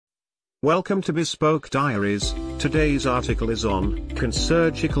Welcome to Bespoke Diaries. Today's article is on, can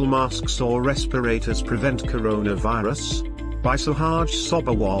surgical masks or respirators prevent coronavirus? By Sahaj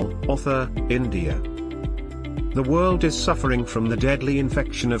Sabharwal, author, India. The world is suffering from the deadly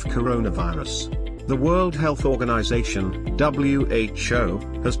infection of coronavirus. The World Health Organization,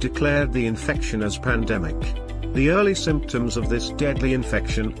 WHO, has declared the infection as pandemic. The early symptoms of this deadly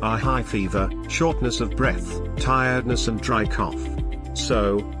infection are high fever, shortness of breath, tiredness and dry cough.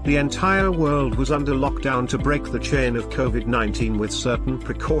 So, the entire world was under lockdown to break the chain of COVID-19 with certain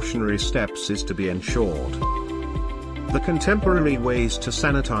precautionary steps is to be ensured. The contemporary ways to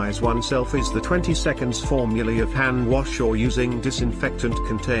sanitize oneself is the 20 seconds formula of hand wash or using disinfectant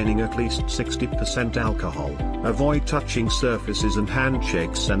containing at least 60% alcohol, avoid touching surfaces and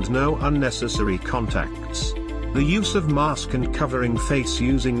handshakes and no unnecessary contacts. The use of mask and covering face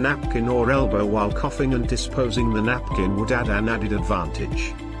using napkin or elbow while coughing and disposing the napkin would add an added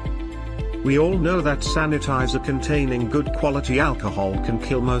advantage. We all know that sanitizer containing good quality alcohol can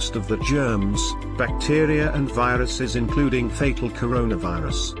kill most of the germs, bacteria and viruses including fatal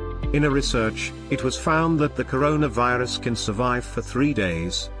coronavirus. In a research, it was found that the coronavirus can survive for 3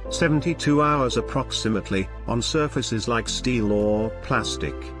 days, 72 hours approximately, on surfaces like steel or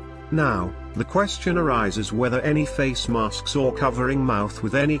plastic. Now, the question arises whether any face masks or covering mouth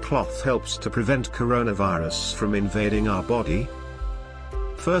with any cloth helps to prevent coronavirus from invading our body.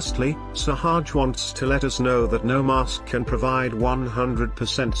 Firstly, Sahaj wants to let us know that no mask can provide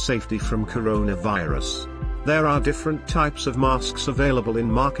 100% safety from coronavirus. There are different types of masks available in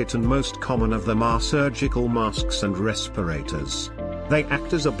market and most common of them are surgical masks and respirators. They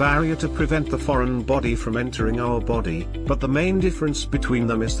act as a barrier to prevent the foreign body from entering our body, but the main difference between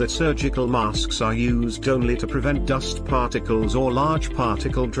them is that surgical masks are used only to prevent dust particles or large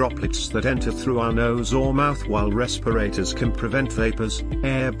particle droplets that enter through our nose or mouth, while respirators can prevent vapors,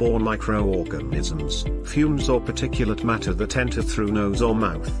 airborne microorganisms, fumes or particulate matter that enter through nose or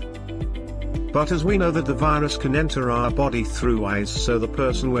mouth. But as we know that the virus can enter our body through eyes, so the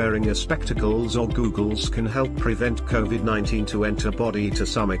person wearing a spectacles or goggles can help prevent COVID-19 to enter body to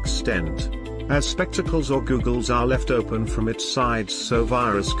some extent. As spectacles or goggles are left open from its sides so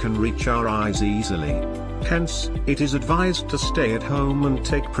virus can reach our eyes easily. Hence, it is advised to stay at home and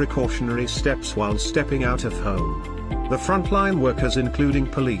take precautionary steps while stepping out of home. The frontline workers including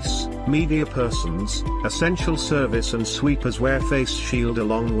police, media persons, essential service and sweepers wear face shield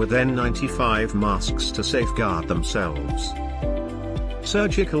along with N95 masks to safeguard themselves.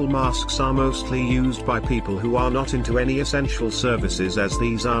 Surgical masks are mostly used by people who are not into any essential services, as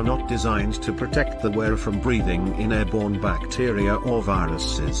these are not designed to protect the wearer from breathing in airborne bacteria or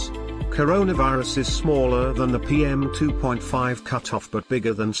viruses. Coronavirus is smaller than the PM2.5 cutoff but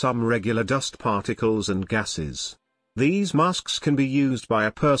bigger than some regular dust particles and gases. These masks can be used by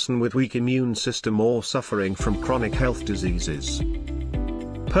a person with weak immune system or suffering from chronic health diseases.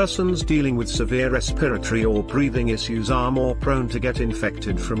 Persons dealing with severe respiratory or breathing issues are more prone to get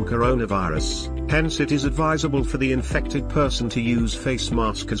infected from coronavirus, hence it is advisable for the infected person to use face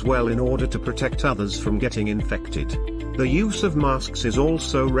mask as well in order to protect others from getting infected. The use of masks is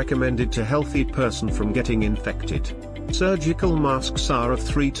also recommended to healthy person from getting infected. Surgical masks are of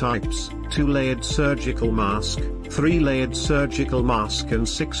 3 types, 2-layered surgical mask, 3-layered surgical mask and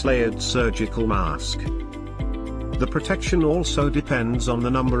 6-layered surgical mask. The protection also depends on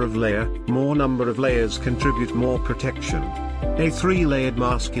the number of layer, more number of layers contribute more protection. A 3-layered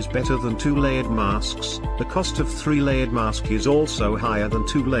mask is better than 2-layered masks, the cost of 3-layered mask is also higher than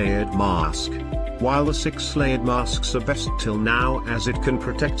 2-layered mask. While the 6-layered masks are best till now as it can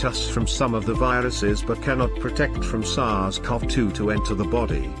protect us from some of the viruses but cannot protect from SARS-CoV-2 to enter the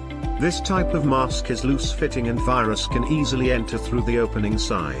body. This type of mask is loose-fitting and virus can easily enter through the opening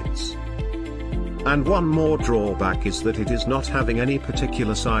sides. And one more drawback is that it is not having any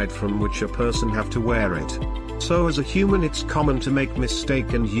particular side from which a person have to wear it. So as a human it's common to make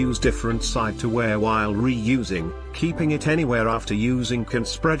mistake and use different side to wear while reusing. Keeping it anywhere after using can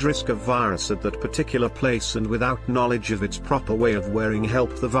spread risk of virus at that particular place, and without knowledge of its proper way of wearing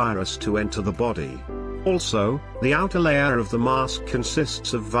help the virus to enter the body. Also, the outer layer of the mask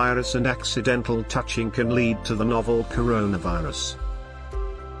consists of virus and accidental touching can lead to the novel coronavirus.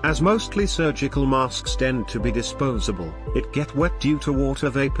 As mostly surgical masks tend to be disposable, it get wet due to water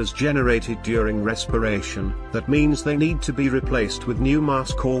vapors generated during respiration. That means they need to be replaced with new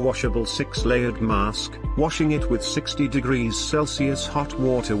mask or washable 6-layered mask. Washing it with 60 degrees Celsius hot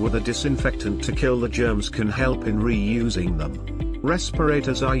water with a disinfectant to kill the germs can help in reusing them.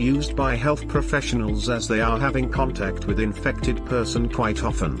 Respirators are used by health professionals as they are having contact with infected person quite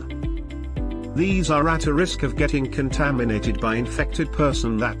often. These are at a risk of getting contaminated by infected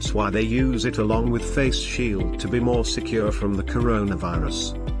person. That's why they use it along with face shield to be more secure from the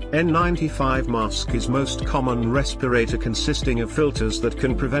coronavirus. N95 mask is most common respirator, consisting of filters that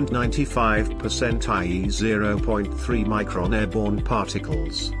can prevent 95%, i.e. 0.3 micron airborne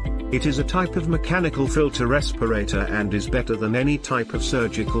particles. It is a type of mechanical filter respirator and is better than any type of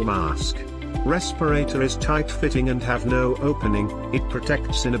surgical mask. Respirator is tight-fitting and have no opening. It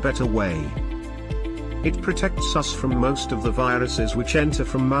protects in a better way. It protects us from most of the viruses which enter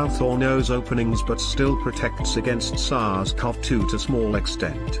from mouth or nose openings, but still protects against SARS-CoV-2 to small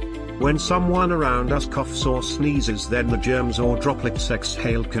extent. When someone around us coughs or sneezes, then the germs or droplets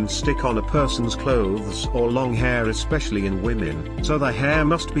exhaled can stick on a person's clothes or long hair, especially in women, so the hair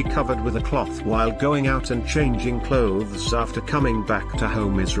must be covered with a cloth while going out, and changing clothes after coming back to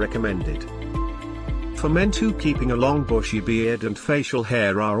home is recommended. For men too, keeping a long bushy beard and facial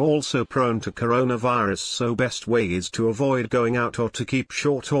hair are also prone to coronavirus, so best way is to avoid going out or to keep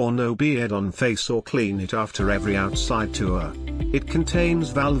short or no beard on face or clean it after every outside tour. It contains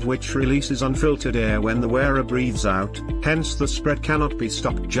valve which releases unfiltered air when the wearer breathes out, hence the spread cannot be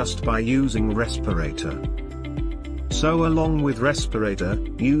stopped just by using respirator. So along with respirator,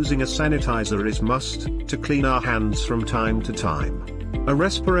 using a sanitizer is must, to clean our hands from time to time. A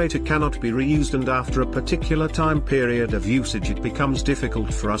respirator cannot be reused, and after a particular time period of usage it becomes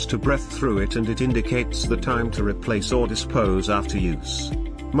difficult for us to breathe through it, and it indicates the time to replace or dispose after use.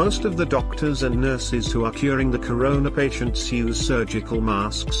 Most of the doctors and nurses who are curing the corona patients use surgical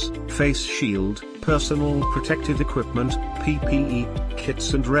masks, face shield, personal protective equipment, PPE,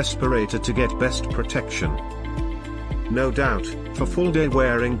 kits and respirator to get best protection. No doubt, for full day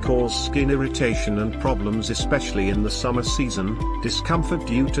wearing cause skin irritation and problems, especially in the summer season, discomfort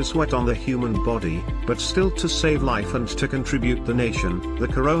due to sweat on the human body, but still to save life and to contribute the nation, the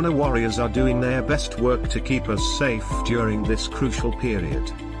corona warriors are doing their best work to keep us safe during this crucial period.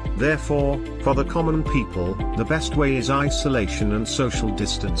 Therefore, for the common people, the best way is isolation and social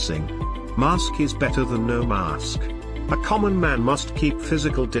distancing. Mask is better than no mask. A common man must keep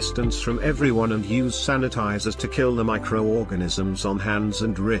physical distance from everyone and use sanitizers to kill the microorganisms on hands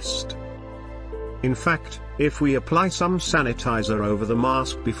and wrist. In fact, if we apply some sanitizer over the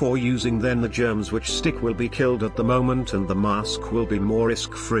mask before using, then the germs which stick will be killed at the moment and the mask will be more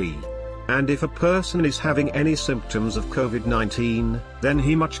risk-free. And if a person is having any symptoms of COVID-19, then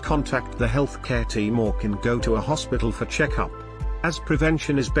he must contact the healthcare team or can go to a hospital for checkup. As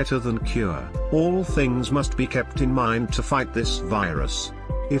prevention is better than cure, all things must be kept in mind to fight this virus.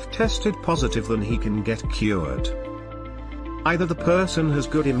 If tested positive, then he can get cured. Either the person has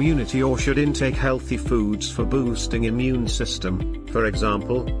good immunity or should intake healthy foods for boosting immune system, for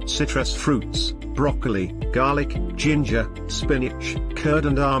example, citrus fruits, broccoli, garlic, ginger, spinach, curd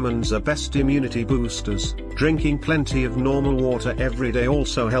and almonds are best immunity boosters. Drinking plenty of normal water every day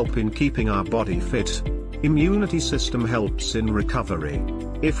also help in keeping our body fit. Immunity system helps in recovery.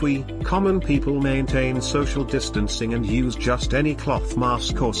 If we, common people, maintain social distancing and use just any cloth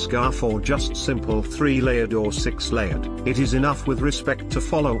mask or scarf or just simple 3-layered or 6-layered, it is enough with respect to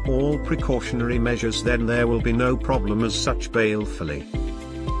follow all precautionary measures, then there will be no problem as such balefully.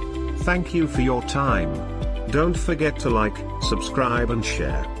 Thank you for your time. Don't forget to like, subscribe and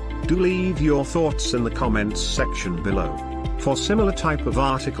share. Do leave your thoughts in the comments section below. For similar type of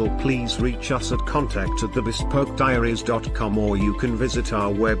article, please reach us at contact@thebespokediaries.com, or you can visit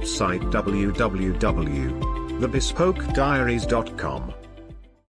our website www.thebespokediaries.com.